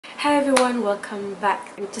Hi everyone, welcome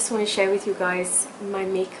back. I just want to share with you guys my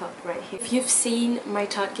makeup right here. If you've seen my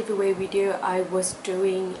Tarte giveaway video, I was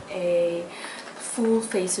doing a full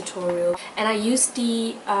face tutorial and I used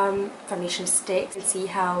the foundation stick and see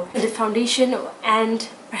how the foundation and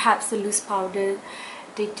perhaps the loose powder,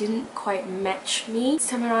 they didn't quite match me. This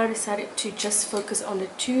time around I decided to just focus on the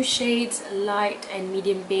two shades, light and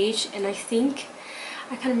medium beige, and I think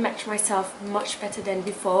I kind of matched myself much better than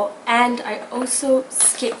before. And I also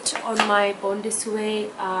skipped on my Born This Way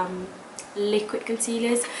liquid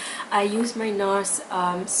concealers. I used my NARS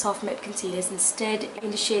soft matte concealers instead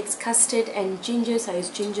in the shades Custard and Ginger. So I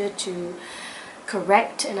used Ginger to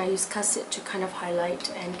correct and I used Custard to kind of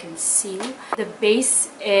highlight and conceal. The base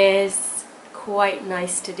is quite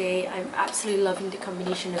nice today. I'm absolutely loving the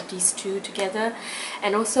combination of these two together.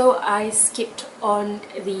 And also I skipped on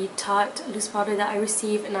the Tarte loose powder that I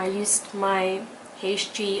received and I used my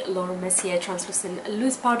HG Laura Mercier translucent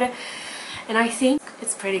loose powder, and I think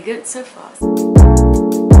it's pretty good so far.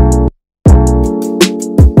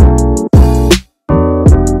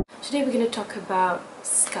 Today we're going to talk about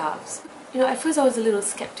scarves. You know, at first I was a little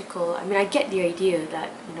skeptical. I mean, I get the idea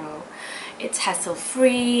that, you know, it's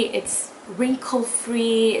hassle-free, it's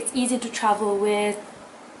wrinkle-free, it's easy to travel with,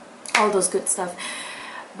 all those good stuff.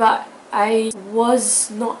 But I was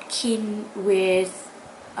not keen with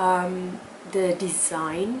the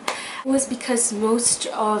design. It was because most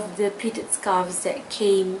of the pleated scarves that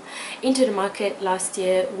came into the market last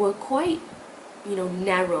year were quite, you know,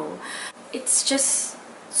 narrow. It's just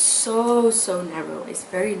so narrow. It's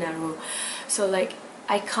very narrow. So like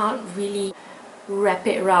I can't really wrap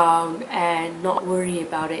it around and not worry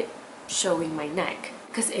about it showing my neck,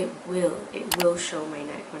 because it will show my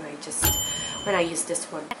neck when I use this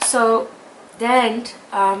one. So then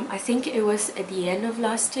I think it was at the end of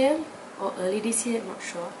last year or early this year, I'm not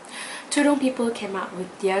sure, Tudung People came out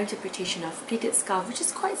with their interpretation of pleated scarf, which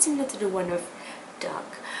is quite similar to the one of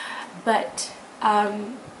Duck, but a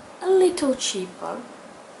little cheaper.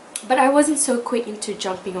 But I wasn't so quick into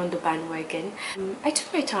jumping on the bandwagon. I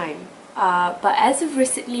took my time, but as of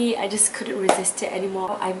recently I just couldn't resist it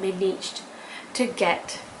anymore. I managed to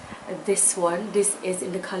get this one. This is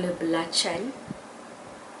in the color Belacan.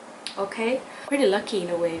 Okay, pretty lucky in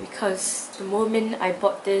a way, because the moment I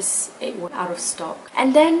bought this it went out of stock.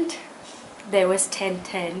 And then there was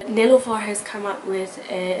 1010. Neelofar has come up with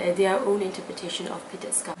their own interpretation of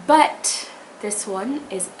pleated scarf, but this one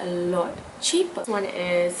is a lot cheaper. This one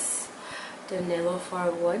is the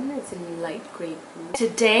Naelofar one. It's in light grey blue.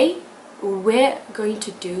 Today we're going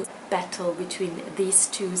to do a battle between these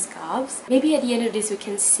two scarves. Maybe at the end of this we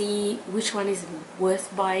can see which one is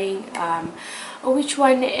worth buying, or which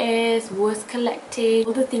one is worth collecting.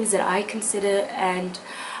 All the things that I consider and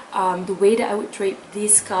the way that I would drape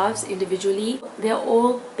these scarves individually, they're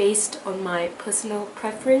all based on my personal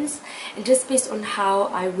preference and just based on how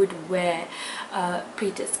I would wear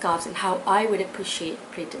pleated scarves and how I would appreciate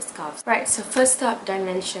pleated scarves. Right, so first up,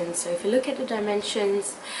 dimensions. So if you look at the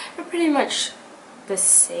dimensions, they're pretty much the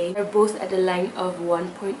same. They're both at the length of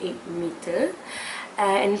 1.8 meter.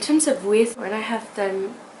 And in terms of width, when I have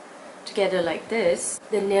them together like this,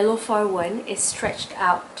 the Naelofar one is stretched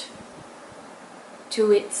out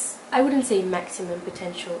to its, I wouldn't say maximum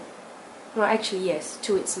potential, no, actually yes,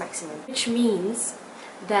 to its maximum, which means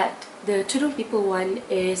that the Tudung People one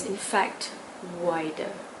is in fact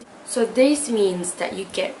wider. So this means that you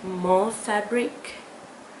get more fabric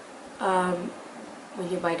when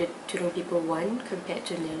you buy the Tudung People one compared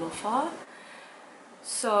to Neelofa.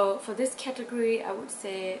 So for this category I would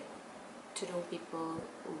say Tudung People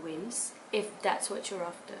wins, if that's what you're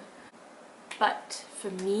after. But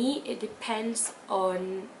for me, it depends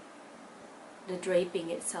on the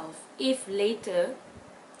draping itself. If later,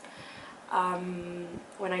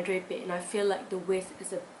 when I drape it and I feel like the width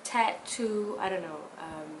is a tad too, I don't know,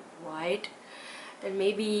 wide, then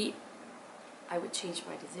maybe I would change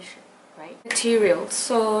my decision, right? Material.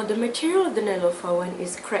 So the material of the Neelofa one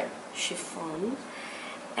is crepe chiffon,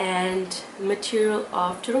 and the material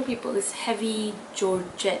of Tudung People is heavy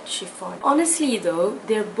georgette chiffon. Honestly though,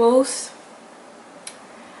 they're both,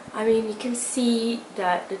 I mean, you can see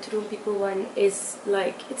that the Tudung People one is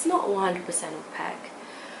like, it's not 100% opaque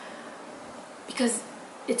because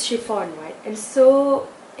it's chiffon, right? And so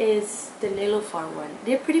is the Naelofar one.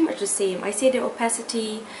 They're pretty much the same. I say the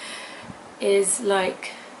opacity is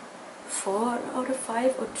like 4 out of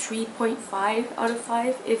 5 or 3.5 out of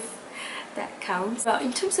 5 if that counts. But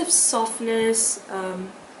in terms of softness, I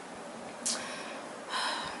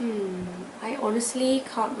honestly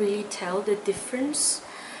can't really tell the difference.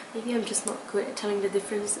 Maybe I'm just not good at telling the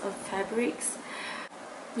difference of fabrics.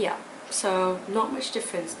 Yeah, So not much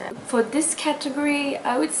difference there. For this category,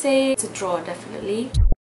 I would say it's a draw, definitely.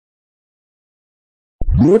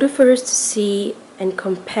 In order for us to see and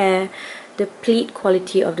compare the pleat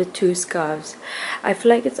quality of the two scarves, I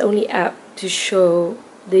feel like it's only apt to show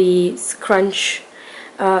the scrunch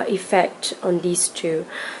effect on these two.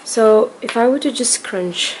 So if I were to just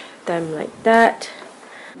scrunch them like that,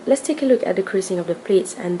 let's take a look at the creasing of the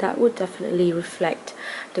pleats, and that would definitely reflect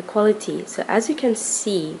the quality. So as you can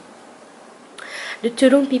see, the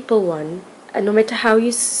Tudung People one, no matter how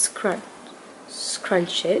you scrunch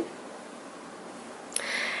it,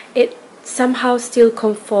 it somehow still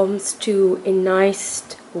conforms to a nice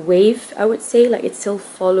wave, I would say. Like, it still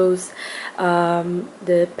follows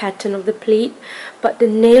the pattern of the pleat. But the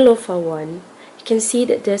Neelofa one, you can see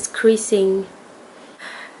that there's creasing.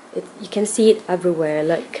 You can see it everywhere.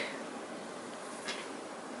 Like,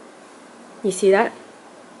 you see that?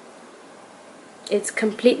 It's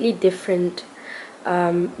completely different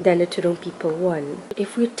than the Tudung People one.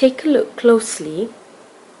 If we take a look closely,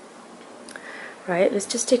 right, let's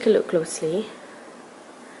just take a look closely.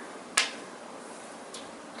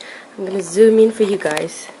 I'm going to zoom in for you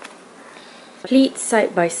guys. Pleat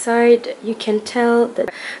side by side, you can tell that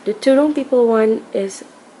the Tudung People one is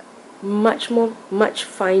much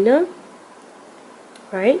finer,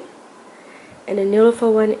 right? And the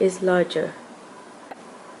Neelofa one is larger.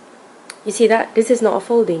 You see that? This is not a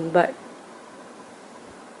folding, but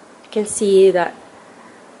you can see that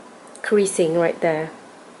creasing right there.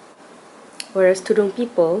 Whereas Tudung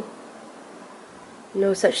People,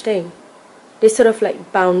 no such thing. They sort of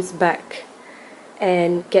like bounce back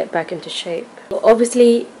and get back into shape. So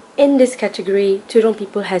obviously, in this category, Tudung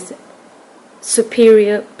People has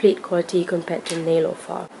superior pleat quality compared to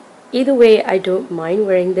Naelofar. Either way, I don't mind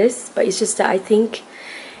wearing this, but it's just that I think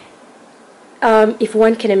if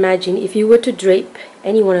one can imagine, if you were to drape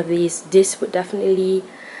any one of these, this would definitely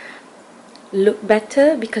look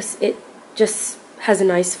better because it just has a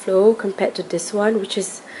nice flow compared to this one, which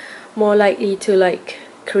is more likely to like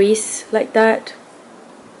crease like that.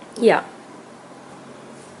 Yeah,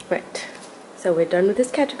 right, so we're done with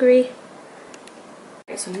this category.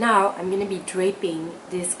 So now I'm going to be draping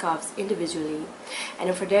these scarves individually,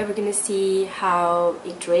 and for there we're going to see how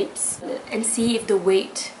it drapes and see if the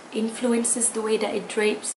weight influences the way that it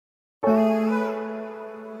drapes.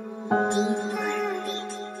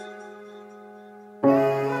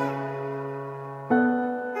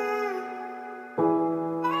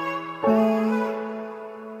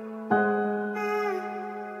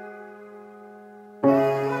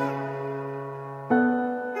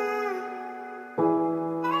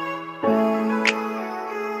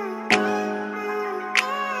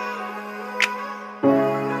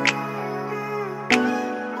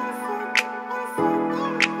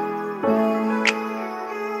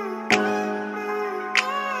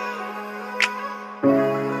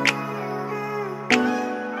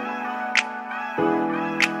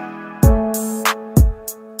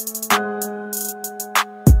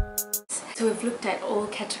 So we've looked at all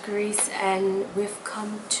categories and we've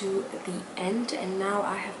come to the end, and now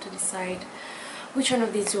I have to decide which one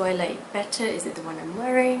of these do I like better. Is it the one I'm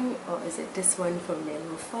wearing, or is it this one from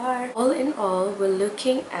Naelofar? All in all, we're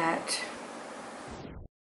looking at...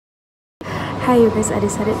 Hi you guys, I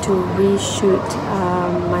decided to reshoot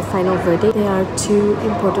my final verdict. There are two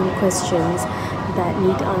important questions that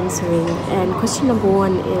need answering, and question number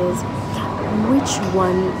one is, which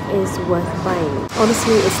one is worth buying?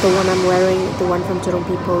 Honestly, it's the one I'm wearing, the one from Tudung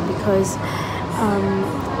People, because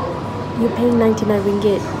you're paying 99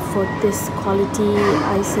 ringgit for this quality.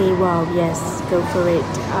 I say wow, yes, go for it.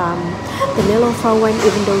 The Naelofar one,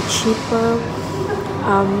 even though cheaper,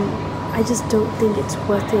 I just don't think it's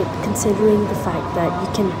worth it, considering the fact that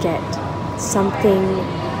you can get something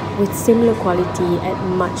with similar quality at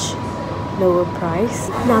much lower price.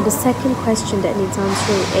 Now the second question that needs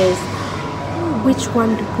answering is, which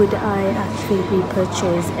one would I actually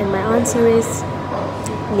repurchase? And my answer is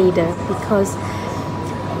neither, because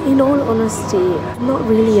in all honesty, I'm not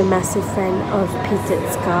really a massive fan of pleated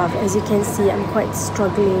scarf. As you can see, I'm quite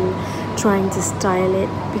struggling trying to style it,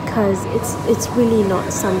 because it's really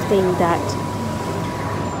not something that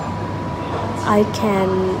I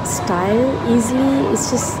can style easily. It's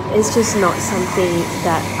just not something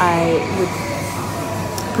that I would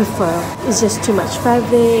prefer. It's just too much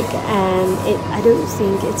fabric, and I don't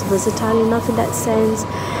think it's versatile enough in that sense.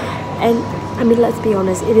 And I mean, let's be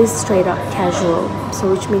honest, it is straight up casual,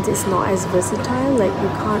 so which means it's not as versatile. Like, you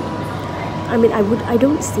can't, I mean, I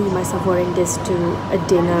don't see myself wearing this to a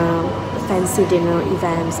dinner, a fancy dinner,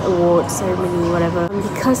 events, award ceremony, whatever.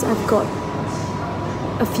 Because I've got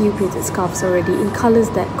a few pleated scarves already in colors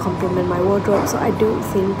that complement my wardrobe, so I don't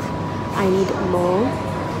think I need more.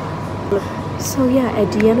 So yeah,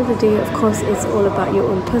 at the end of the day, of course, it's all about your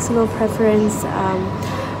own personal preference,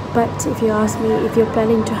 but if you ask me, if you're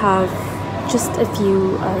planning to have just a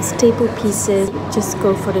few staple pieces, just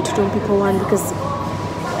go for the Tudung People one, because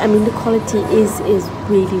I mean the quality is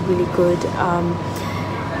really good,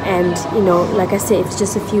 and you know, like I said, if it's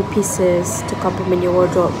just a few pieces to complement your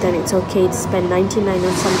wardrobe, then it's okay to spend 99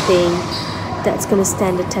 on something that's gonna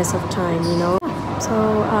stand the test of time, you know.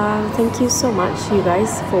 So thank you so much, you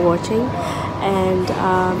guys, for watching, and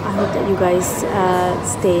I hope that you guys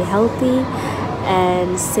stay healthy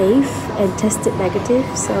and safe and tested negative.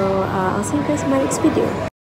 So I'll see you guys in my next video.